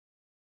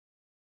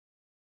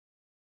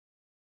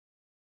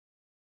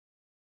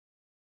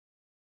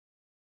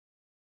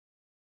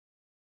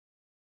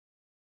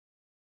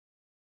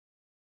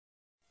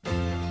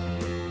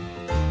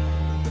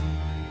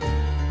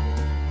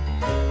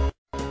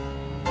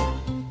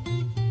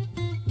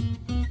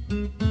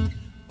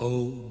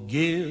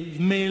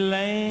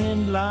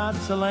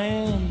lots of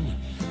land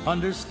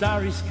under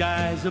starry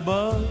skies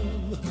above.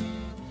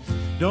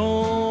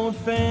 Don't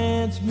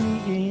fence me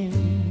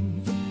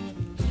in,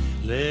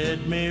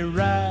 let me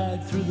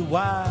ride through the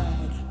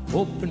wide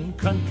open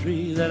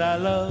country that I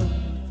love.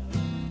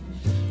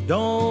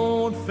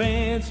 Don't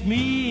fence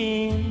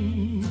me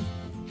in,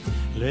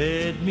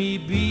 let me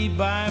be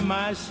by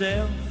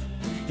myself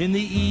in the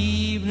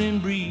evening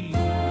breeze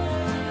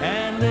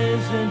and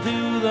listen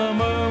to the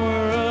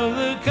murmur of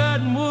the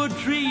cottonwood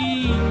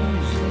trees.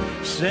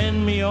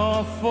 Send me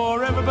off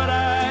forever, but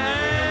I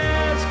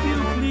ask you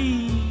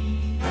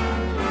please,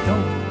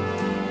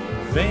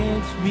 don't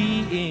fence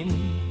me in,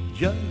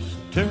 just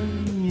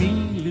turn me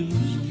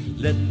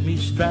loose. Let me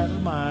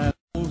straddle my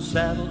old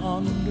saddle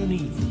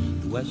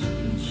underneath the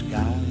western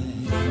sky.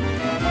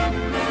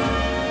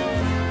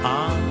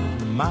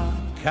 On my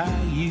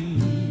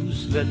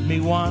cayuse, let me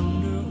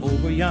wander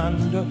over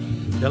yonder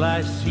till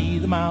I see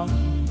the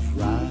mountains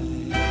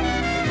rise.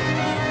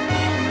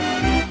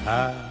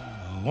 I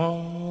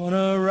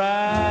wanna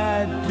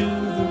ride to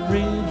the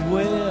ridge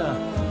where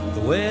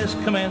the west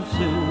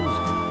commences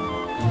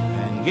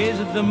and gaze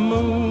at the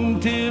moon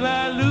till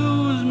I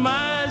lose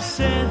my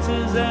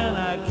senses. And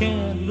I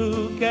can't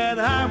look at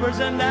harbors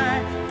and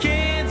I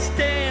can't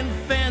stand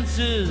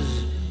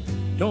fences.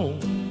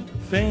 Don't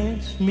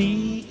fence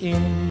me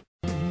in.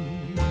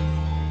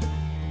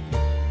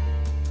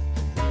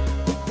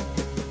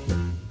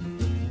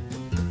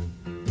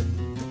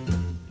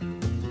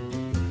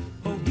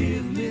 Oh,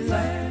 give me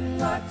land,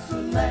 lots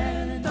of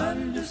land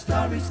under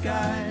starry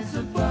skies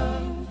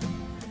above.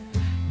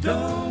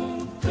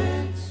 Don't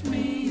fence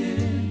me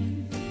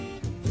in,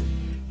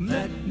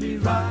 let me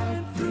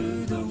ride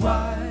through the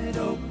wide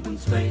open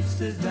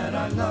spaces that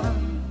I love.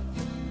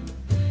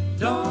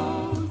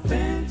 Don't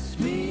fence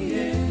me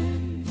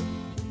in,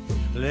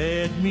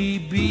 let me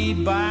be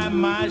by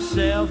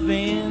myself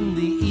in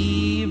the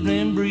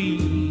evening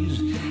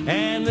breeze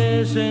and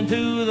listen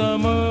to the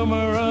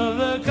murmur of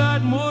the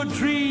cottonwood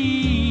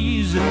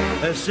trees.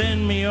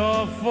 Send me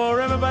off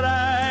forever, but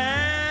I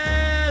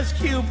ask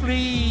you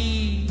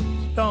please,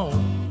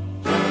 don't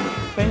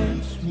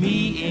fence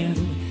me in,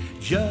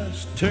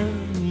 just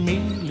turn me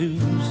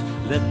loose.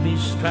 Let me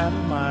straddle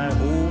my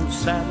old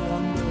saddle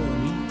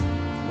underneath the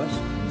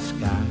western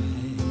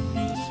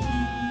skies.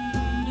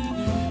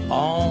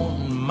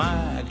 On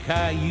my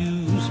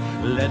cayuse,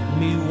 let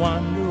me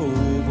wander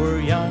over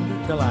yonder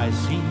till I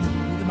see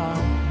the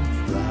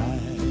mountains rise.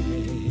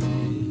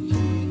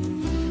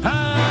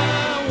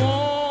 I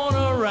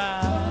wanna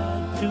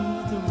ride to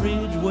the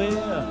ridge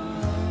where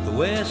the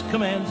west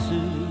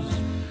commences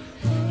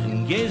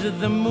and gaze at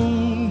the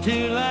moon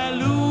till I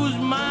lose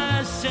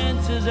my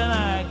senses. And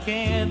I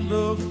can't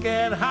look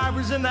at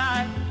harbors and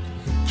I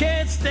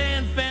can't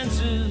stand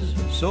fences.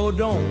 So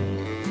don't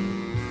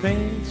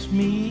fence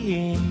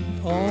me in,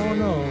 oh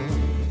no,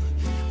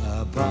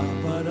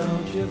 Papa.